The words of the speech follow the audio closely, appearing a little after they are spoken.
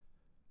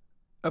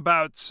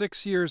About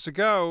 6 years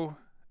ago,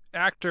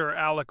 actor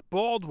Alec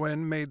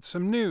Baldwin made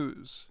some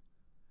news,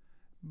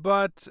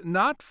 but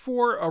not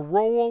for a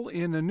role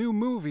in a new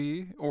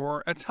movie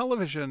or a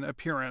television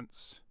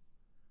appearance.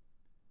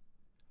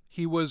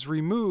 He was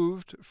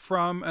removed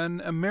from an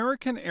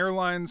American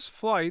Airlines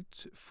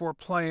flight for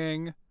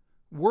playing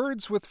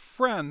Words with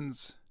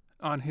Friends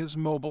on his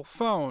mobile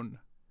phone.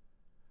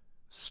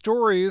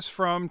 Stories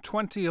from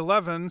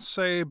 2011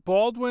 say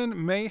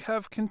Baldwin may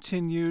have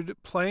continued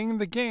playing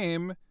the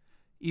game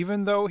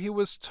even though he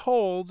was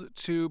told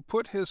to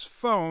put his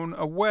phone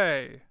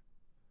away.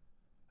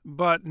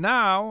 But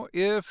now,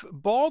 if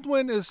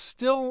Baldwin is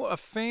still a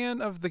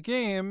fan of the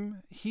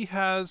game, he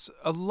has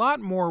a lot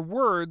more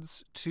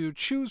words to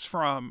choose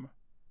from.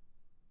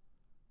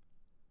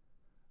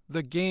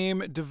 The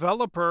game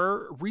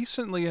developer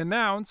recently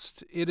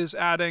announced it is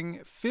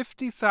adding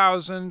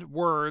 50,000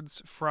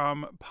 words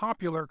from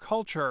popular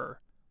culture.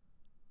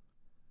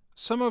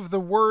 Some of the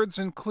words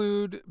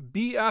include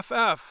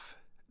BFF,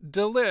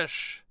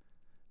 delish,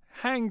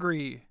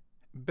 hangry,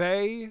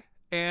 bae,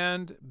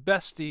 and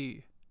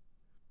bestie.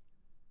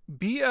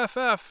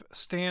 BFF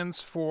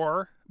stands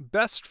for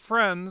Best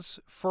Friends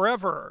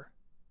Forever,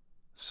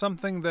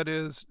 something that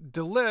is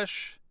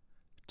delish,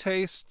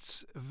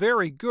 tastes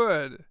very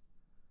good.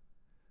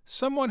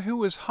 Someone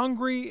who is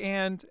hungry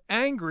and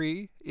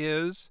angry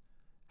is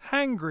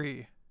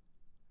hangry.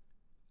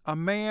 A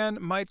man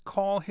might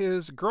call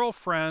his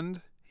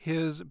girlfriend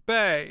his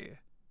bae,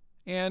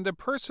 and a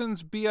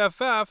person's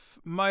BFF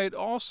might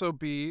also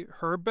be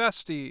her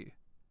bestie.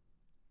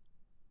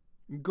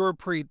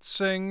 Gurpreet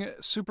Singh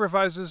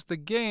supervises the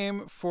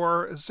game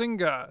for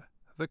Zynga,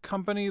 the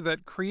company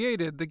that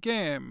created the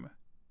game.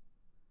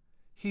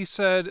 He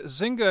said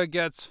Zynga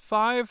gets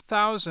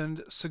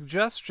 5,000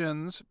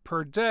 suggestions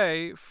per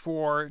day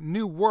for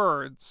new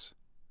words.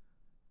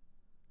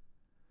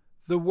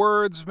 The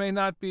words may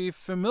not be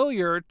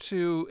familiar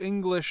to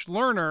English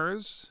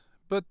learners,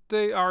 but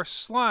they are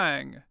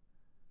slang,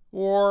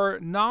 or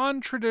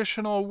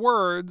non-traditional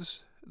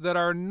words that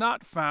are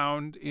not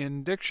found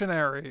in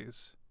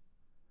dictionaries.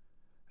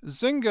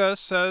 Zynga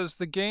says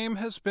the game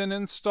has been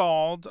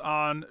installed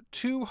on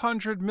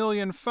 200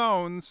 million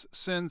phones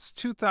since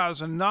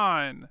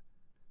 2009.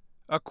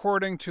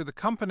 According to the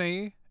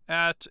company,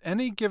 at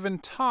any given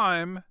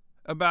time,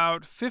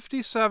 about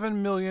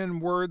 57 million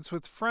Words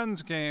with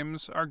Friends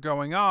games are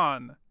going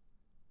on.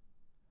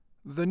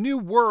 The new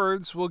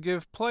words will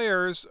give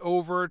players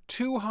over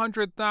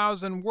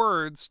 200,000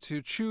 words to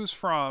choose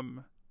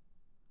from.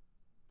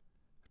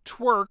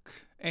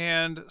 Twerk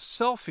and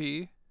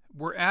selfie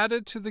were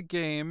added to the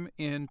game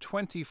in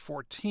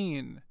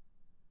 2014.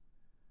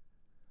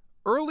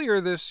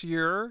 Earlier this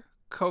year,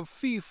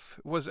 Kofif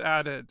was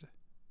added.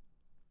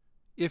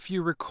 If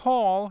you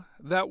recall,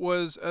 that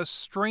was a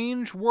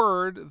strange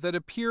word that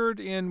appeared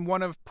in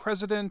one of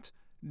President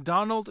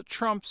Donald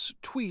Trump's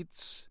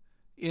tweets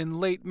in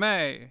late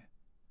May.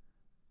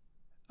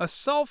 A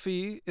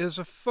selfie is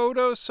a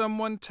photo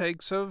someone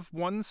takes of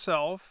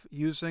oneself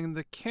using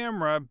the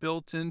camera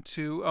built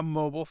into a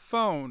mobile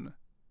phone.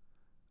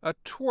 A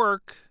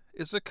twerk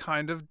is a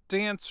kind of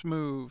dance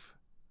move.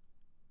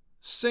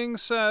 Singh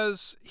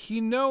says he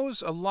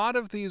knows a lot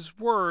of these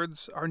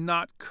words are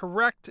not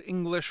correct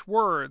English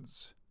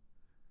words,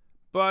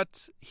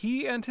 but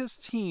he and his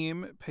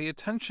team pay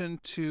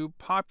attention to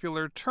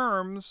popular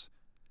terms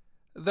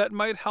that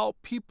might help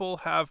people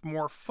have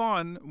more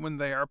fun when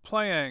they are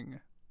playing.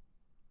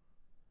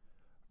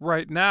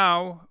 Right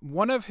now,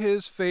 one of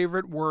his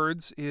favorite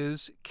words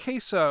is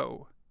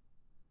queso.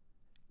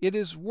 It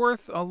is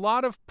worth a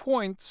lot of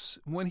points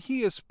when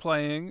he is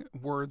playing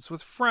Words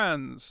with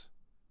Friends.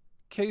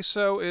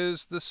 Queso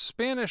is the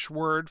Spanish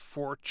word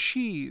for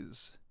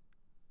cheese.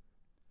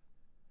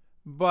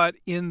 But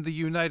in the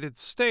United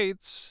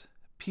States,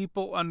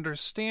 people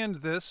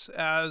understand this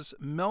as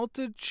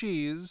melted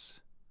cheese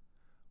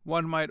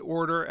one might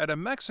order at a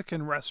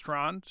Mexican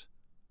restaurant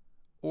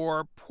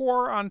or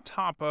pour on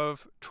top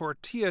of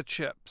tortilla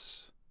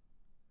chips.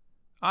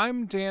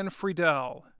 I'm Dan Friedel.